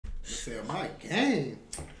Sell my game.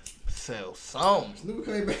 Sell some. Snoop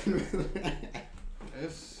came back.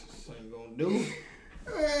 This ain't gonna do.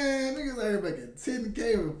 Man, niggas out here making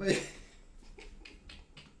 10K for face.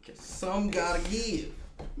 Some gotta give.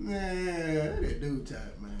 Man, that dude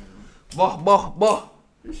type, man. Bah.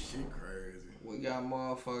 This shit crazy. We got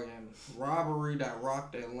motherfucking robbery that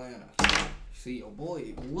rocked Atlanta. See your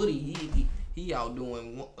boy Woody, he out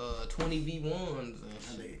doing 20v1s and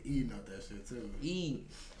shit. They eating up that shit too. He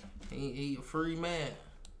a free man.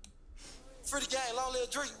 Free the gang, long live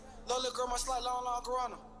Drake. Long live girl, my slide, long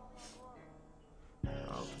Corona.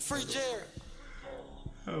 Free Jared.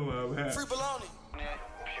 Oh my man. Free Baloney.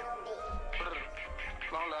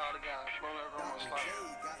 Long live all the guys. Long live girl, my slide.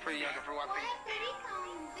 Free young and free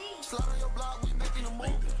YP. Slide on your block, we making a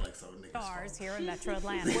move. Stars here in Metro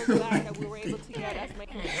Atlanta. We're glad that we were able to get us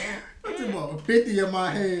making I took about 50 in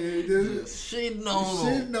my head. Just shitting on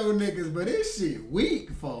shitting on niggas, but this shit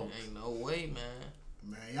weak, folks. Ain't no way, man.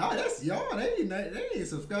 Man, y'all, that's y'all. They ain't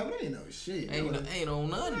subscribing. They ain't no shit. Ain't on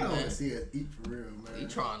nothing, I don't man. see us eat for real, man. He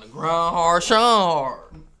trying to grind hard, shine hard.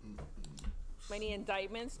 many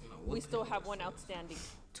indictments. We still have one outstanding.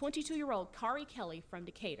 22-year-old Kari Kelly from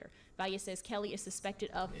Decatur. Valle says Kelly is suspected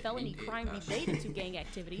of felony crime related to gang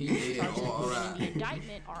activity. Charges included in the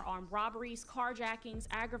indictment are armed robberies, carjackings,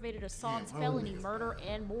 aggravated assaults, felony murder,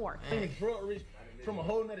 and more. Drug rich from a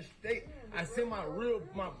whole nother state. I sent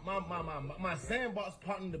my sandbox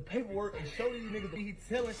partner the paperwork and show these niggas that he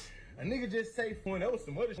telling. A nigga just say when that was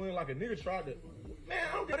some other shit like a nigga tried to. Man,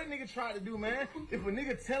 I don't care what that nigga tried to do, man. If a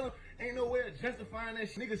nigga tell him, ain't no way of justifying that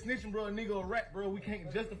shit. Nigga snitching, bro, a nigga a rat, bro. We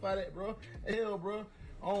can't justify that, bro. Hell, bro.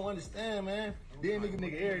 I don't understand, man. Then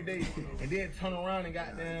nigga every day, and then turn around and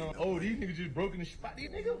got down. Oh, these niggas just broke in the spot. These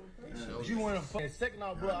niggas, you want to fuck. Second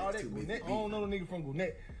off, bro, all that Gwinnett. I don't know the nigga from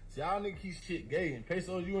Gwinnett. See, y'all niggas keep shit gay. And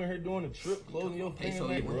Peso, you in here doing the trip, closing your fingers,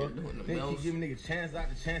 man, bro. Then keep giving niggas chance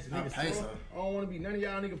after chance. Niggas, I don't want to be none of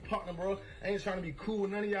y'all niggas partner, bro. I ain't trying to be cool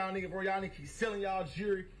with none of y'all niggas, bro. Y'all niggas keep selling y'all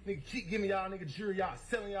jewelry. Nigga keep giving y'all niggas jewelry. Y'all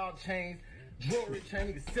selling y'all chains. Jewelry chain,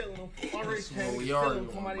 niggas selling them. Already chain, niggas selling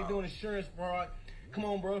them. Somebody doing insurance fraud. Come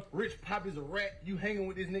on, bro. Rich Poppy's a rat. You hanging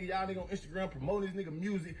with this nigga. Y'all nigga on Instagram promoting this nigga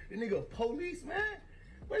music. This nigga a police, man.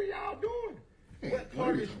 What are y'all doing? What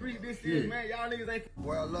part of the street this is, man? Y'all niggas ain't.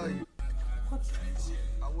 Boy, I love you.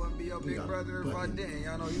 I wouldn't be your big brother if I didn't.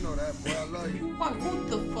 Y'all know that. Boy, I love you. What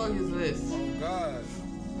the fuck is this? Oh, God.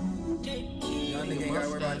 Y'all nigga ain't gotta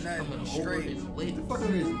worry about nothing. Straight. What the fuck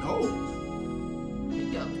is his nose?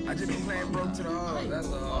 I just be playing broke to the heart. That's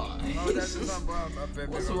all. No, that's just something, bro.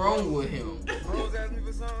 What's wrong with him? Rose asked me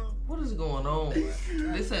for something. What is going on?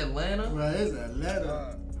 This Atlanta? Right, it's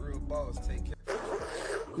Atlanta. Real boss, take care.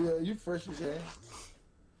 Yeah, you fresh as hell.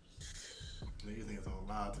 These niggas don't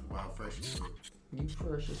lie to about fresh as shit. You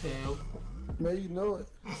fresh as hell. Man, you know it.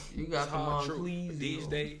 You got the Hard mom, truth. please. These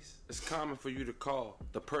days, it's common for you to call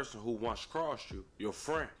the person who once crossed you your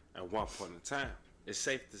friend at one point in time. It's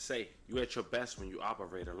safe to say you at your best when you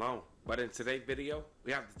operate alone. But in today's video,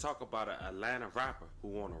 we have to talk about an Atlanta rapper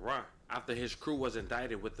who on a run after his crew was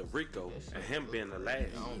indicted with the RICO and him being the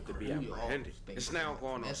last to be apprehended. It's now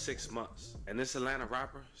going on 6 months, and this Atlanta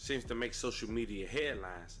rapper seems to make social media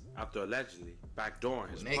headlines after allegedly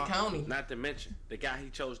backdooring his partner. Not to mention, the guy he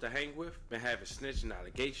chose to hang with been having snitching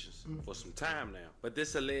allegations for some time now. But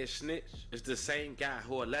this alleged snitch is the same guy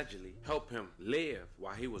who allegedly helped him live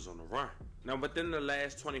while he was on the run. Now, within the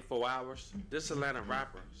last 24 hours, this Atlanta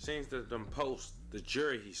rapper seems to post the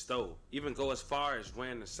jewelry he stole, even go as far as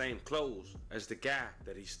wearing the same clothes as the guy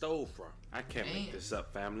that he stole from. I can't make this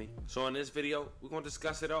up, family. So in this video, we're gonna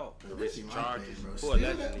discuss it all. The recent charges, who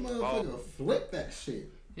allegedly involved. Flip that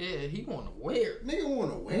shit. Yeah, he wanna wear it. Nigga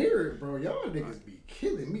wanna wear it, bro. Y'all niggas be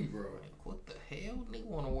killing me, bro. Like, what the hell? Nigga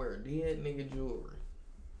wanna wear dead nigga jewelry.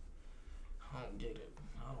 I don't get it.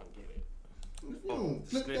 If you don't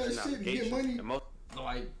flip that shit and get money,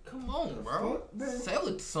 like, come on, bro. Sell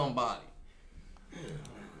it to somebody.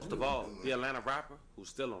 Most of all, the Atlanta rapper who's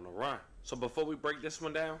still on the run. So before we break this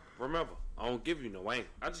one down, remember, I don't give you no angle.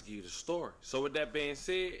 I just give you the story. So with that being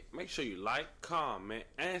said, make sure you like, comment,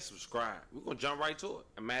 and subscribe. We're gonna jump right to it.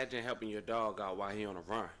 Imagine helping your dog out while he on the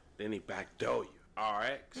run. Then he backdoor you.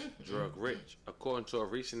 RX, drug rich. According to a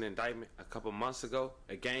recent indictment a couple months ago,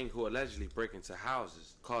 a gang who allegedly break into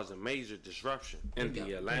houses caused a major disruption in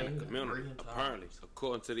the Atlanta community. Apparently,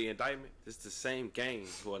 according to the indictment, this is the same gang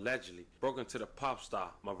who allegedly broke into the pop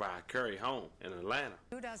star Mariah Carey home in Atlanta.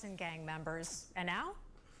 2 dozen gang members, and now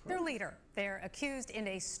their leader. They're accused in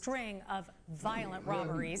a string of violent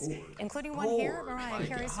robberies, including one here at Mariah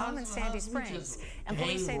Carey's home in Sandy Springs. And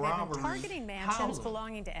police say they've been targeting mansions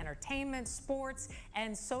belonging to entertainment, sports,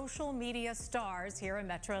 and social media stars here in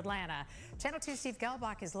Metro Atlanta. Channel 2 Steve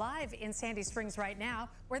Gelbach is live in Sandy Springs right now,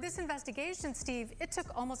 where this investigation, Steve, it took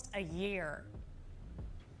almost a year.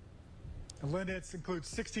 Linda, it includes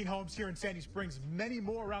 16 homes here in Sandy Springs, many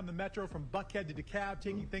more around the metro from Buckhead to DeKalb,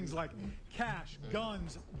 taking things like cash,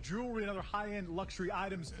 guns, jewelry, and other high-end luxury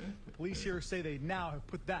items. The police here say they now have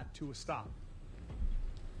put that to a stop.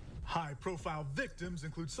 High-profile victims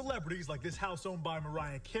include celebrities like this house owned by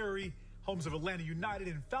Mariah Carey, homes of Atlanta United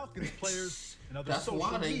and Falcons players, and other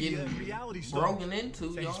social media and reality stars.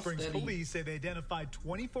 Sandy Springs police say they identified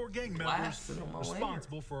 24 gang members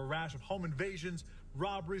responsible for a rash of home invasions,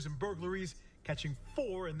 robberies, and burglaries, catching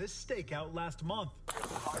 4 in this stakeout last month.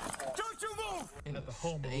 Don't you move! At the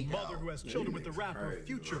home of a mother who has children with the rapper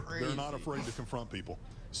Future. They're not afraid to confront people.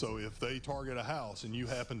 So if they target a house and you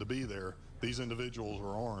happen to be there, these individuals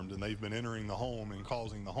are armed and they've been entering the home and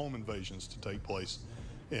causing the home invasions to take place,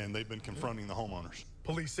 and they've been confronting the homeowners.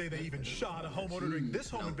 Police say they even shot a homeowner during this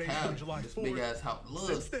home invasion on July 4th.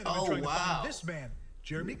 Since then, they've been trying to find this man,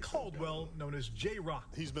 Jeremy Caldwell, known as J-Rock.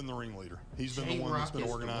 He's been the ringleader. He's been the one that's been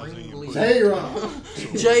organizing. J-Rock.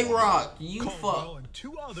 J-Rock, you Caldwell and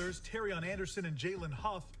 2 others, Terrion Anderson and Jalen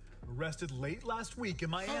Huff, arrested late last week in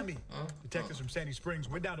Miami. Detectives from Sandy Springs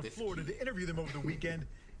went down to Florida to interview them over the weekend.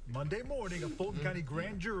 Monday morning, a Fulton County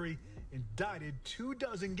grand jury indicted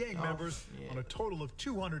 24 gang members on a total of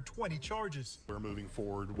 220 charges. We're moving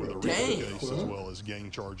forward with a RICO case as well as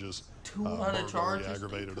gang charges, burglary,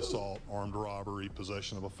 aggravated assault, armed robbery,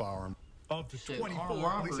 possession of a firearm. Of the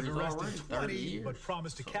 24, police have arrested 20, but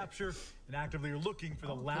promised to capture and actively are looking for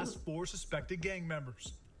the last 4 suspected gang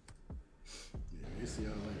members.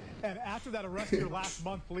 And after that arrest here last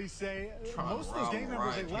month, police say most of those gang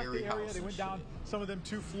members, they left the area. They went down, some of them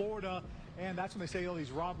to Florida, and that's when they say all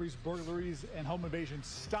these robberies, burglaries, and home invasions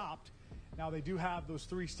stopped. Now they do have those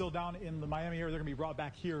 3 still down in the Miami area. They're going to be brought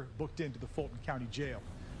back here, booked into the Fulton County Jail.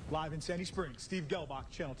 Live in Sandy Springs, Steve Gelbach,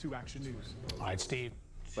 Channel 2 Action News. All right, Steve.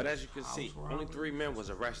 But as you can see, only 3 men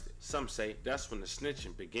was arrested. Some say that's when the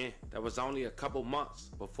snitching began. That was only a couple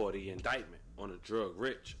months before the indictment on the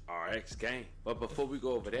drug-rich RX gang. But before we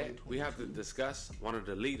go over that, we have to discuss one of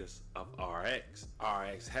the leaders of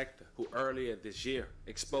RX Hector, who earlier this year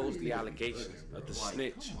exposed the allegations of the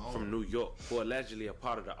snitch from New York, who allegedly a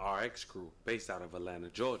part of the RX crew based out of Atlanta,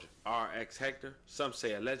 Georgia. RX Hector, some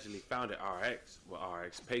say allegedly founded RX with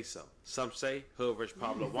RX Peso. Some say Hood Rich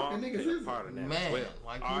Pablo Juan played a part of that as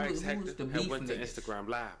well. RX Hector had went to Instagram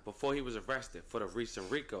Live before he was arrested for the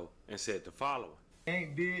recent RICO and said the following.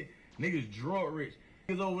 Ain't dead. Niggas drug rich.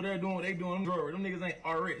 Niggas over there doing what they doing, drug rich. Them niggas ain't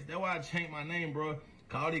RX. That's why I changed my name, bro.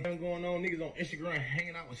 Cause all this going on, niggas on Instagram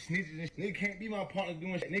hanging out with snitches and shit. Niggas can't be my partner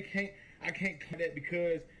doing shit. I can't come that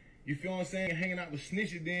because, you feel what I'm saying, hanging out with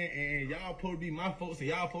snitches then, and y'all supposed to be my folks and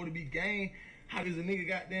y'all supposed to be gang. How does a nigga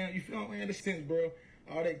goddamn, you feel what I'm saying? The sense, bro.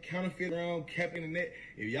 All that counterfeit around, capping the net.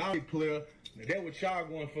 If y'all be player, that's what y'all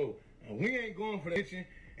going for. And we ain't going for that shit.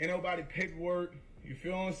 Ain't nobody paperwork. You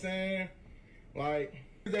feel what I'm saying? Like,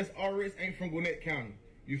 that's RX ain't from Gwinnett County.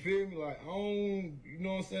 You feel me? Like, I don't, you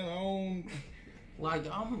know what I'm saying? I don't.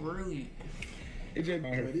 Like, I'm really. It just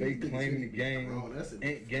out here fake claiming the gang.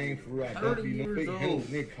 Ain't gang for real. I don't be no fake handles.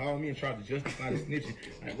 Nigga called me and tried to justify the snitching.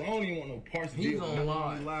 Like, well, I don't even want no parts of it. He's on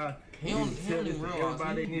lie. He don't even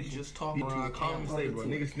realize he just talking to the comments. Say, bro,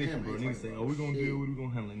 nigga snitching, bro. Nigga say, oh, we gonna do it, we gonna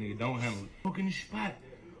handle it. Nigga, don't handle it. Look in the spot.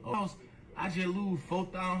 Oh, I just lose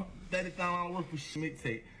 $4,000, $30,000 worth of shit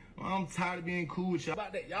mixtape. I'm tired of being cool with y'all.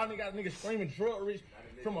 About that, y'all nigga got niggas screaming drug rich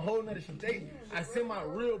from a whole nother state. I send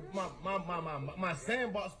my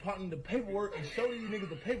sandbox partner the paperwork and show these niggas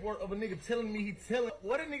the paperwork of a nigga telling me he telling.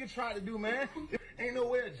 What a nigga tried to do, man. Ain't no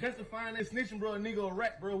way of justifying that snitching, bro. A nigga a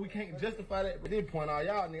rat, bro. We can't justify that. But this point, all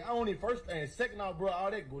y'all nigga, I only first and second off, bro,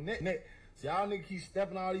 all that Gwinnett. So y'all nigga keep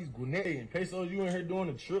stepping all these Gwinnett and pesos. You in here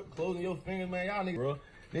doing the trip, closing your fingers, man. Y'all nigga, bro.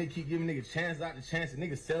 Nigga keep giving niggas chance after chance.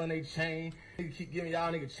 Niggas selling they chain. Nigga keep giving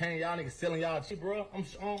y'all niggas chain. Y'all niggas selling y'all shit, bro. I'm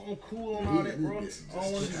cool on all that, bro. I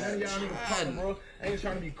don't want to be none of y'all niggas popping, bro. I ain't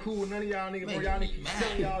trying to be cool with none of y'all niggas, bro. Y'all niggas keep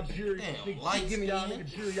selling y'all jewelry. Niggas keep giving y'all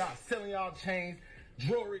niggas jewelry. Y'all selling y'all chains.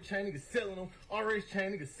 Drug rich chain, niggas selling them. RX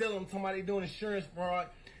chain, niggas selling them. Talking about they doing insurance fraud.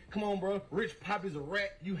 Come on, bro. Rich Poppy's a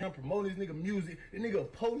rat. You him promoting this nigga music. This nigga a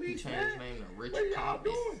police, man. What y'all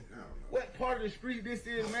doing? What part of the street this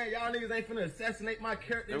is, man? Y'all niggas ain't finna assassinate my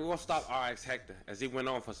character. And we're gonna stop RX Hector as he went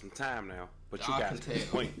on for some time now. But you guys can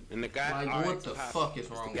point. And the guy, like, RX what the fuck is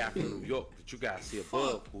wrong the guy from New York that you guys see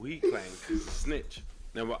above, who he claims is a snitch.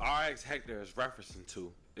 Now, what RX Hector is referencing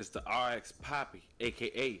to is the RX Poppy,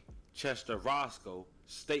 aka Chester Roscoe,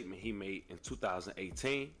 statement he made in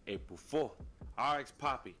 2018, April 4th. RX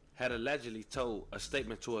Poppy had allegedly told a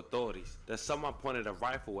statement to authorities that someone pointed a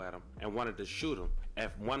rifle at him and wanted to shoot him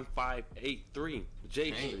at 1583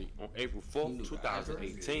 J Street on April 4th,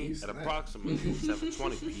 2018 at approximately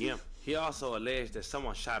 7:20 p.m. He also alleged that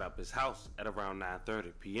someone shot up his house at around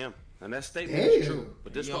 9:30 p.m. And that statement is true,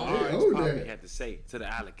 but this is what RX Poppy had to say to the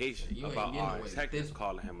allegation about RX Hector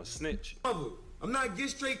calling him a snitch. I'm not get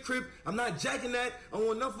straight crip. I'm not jacking that. I don't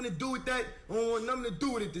want nothing to do with that. I don't want nothing to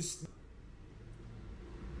do with it.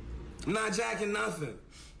 I'm not jacking nothing.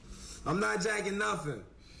 I'm not jacking nothing.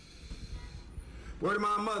 Word to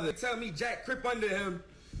my mother. Tell me Jack crip under him.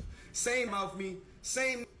 Same mouth me.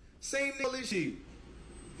 Same nigga shit.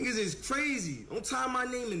 Niggas is crazy. Don't tie my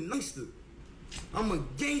name in gangster. I'm a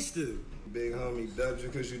gangster. Big homie W,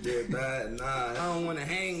 because you did bad. Nah, I don't want to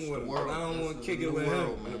hang with him. I don't want to kick it with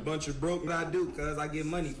him. And a bunch of broke I do, because I get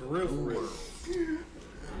money for real.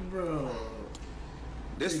 Bro.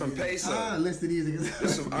 This from Peso. I listed these niggas.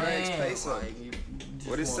 This from RX Peso.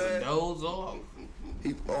 What it said? Off.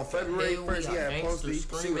 He, on February 1st, he had posted.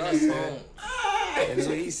 See what I said? That's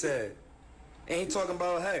what he said. Ain't talking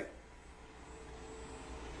about Heck.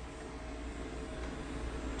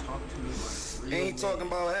 Talk to me like Ain't talking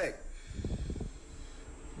about Heck.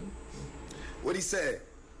 What he said?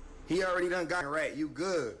 He already done got it right. You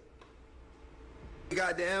good. He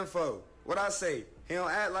got the info. What I say? He don't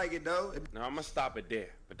act like it though. Now I'm gonna stop it there.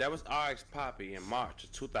 But that was RX Poppy in March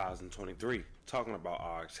of 2023 talking about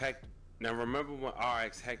RX Hector. Now remember when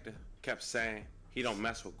RX Hector kept saying he don't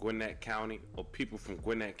mess with Gwinnett County or people from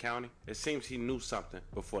Gwinnett County? It seems he knew something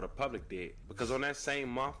before the public did. Because on that same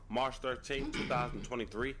month, March 13,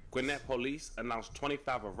 2023, Gwinnett police announced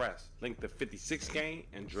 25 arrests linked to 56 gang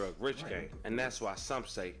and drug rich gang. And that's why some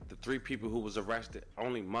say the 3 people who was arrested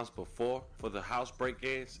only months before for the house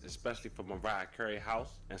break-ins, especially for Mariah Carey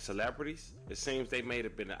house and celebrities, it seems they may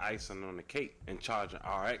have been the icing on the cake in charging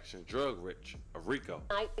RX and drug rich of RICO.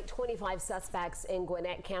 25 suspects in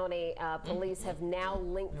Gwinnett County. Police have now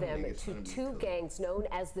linked them to 2 gangs known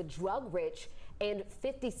as the Drug Rich and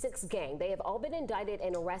 56 Gang. They have all been indicted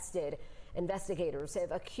and arrested. Investigators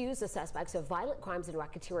have accused the suspects of violent crimes and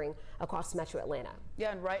racketeering across Metro Atlanta.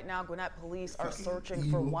 Yeah, and right now, Gwinnett police are searching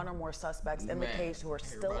for 1 or more suspects in the case who are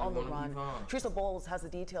still on the run. Teresa Bowles has the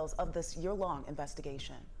details of this year-long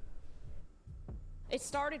investigation. It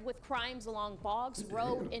started with crimes along Boggs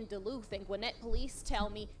Road in Duluth, and Gwinnett police tell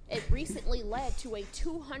me it recently led to a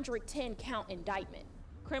 210-count indictment.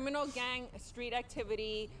 Criminal gang street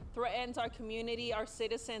activity threatens our community, our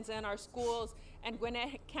citizens, and our schools, and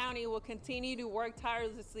Gwinnett County will continue to work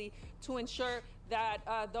tirelessly to ensure that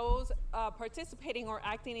those participating or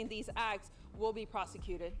acting in these acts will be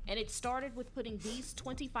prosecuted. And it started with putting these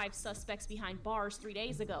 25 suspects behind bars 3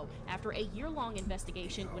 days ago. After a year-long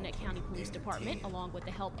investigation, Gwinnett County Police Department, along with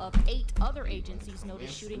the help of 8 other agencies,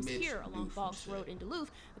 noticed shootings here along Boggs Road in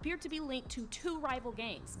Duluth appeared to be linked to 2 rival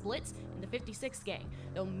gangs, Blitz and the 56th Gang.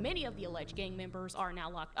 Though many of the alleged gang members are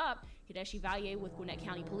now locked up, Kadeshi Vallier with Gwinnett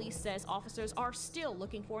County Police says officers are still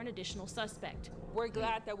looking for an additional suspect. We're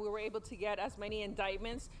glad that we were able to get as many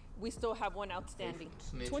indictments. We still have 1 outstanding.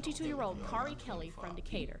 22-year-old Kari Kelly from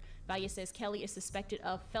Decatur. Vallier says Kelly is suspected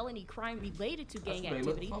of felony crime related to gang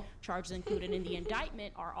activity. Charges included in the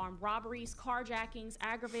indictment are armed robberies, carjackings,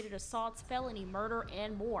 aggravated assaults, felony murder,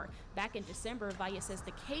 and more. Back in December, Vallier says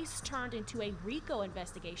the case turned into a RICO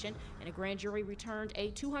investigation, and a grand jury returned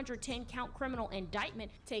a 210-count criminal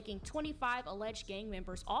indictment, taking 25 alleged gang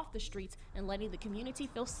members off the streets and letting the community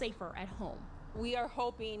feel safer at home. We are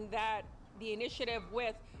hoping that the initiative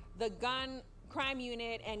with the gun crime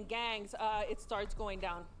unit and gangs, it starts going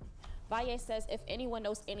down. Vallier says if anyone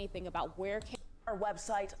knows anything about where our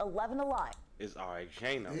website 11 Alive is RX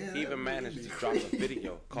Kano. He even managed to drop a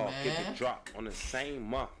video called Get the Drop on the same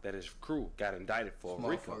month that his crew got indicted for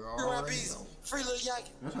RICO.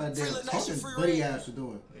 That's how they're talking buddy ass are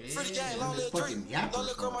doing. Free the gang, long little dream. Long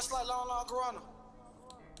little girl, my slide, long Corona.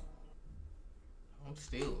 I'm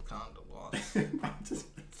still kind of lost.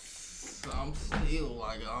 I'm still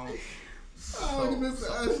like, I don't. Oh, you missed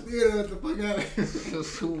the fuck out of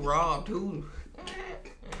who robbed who?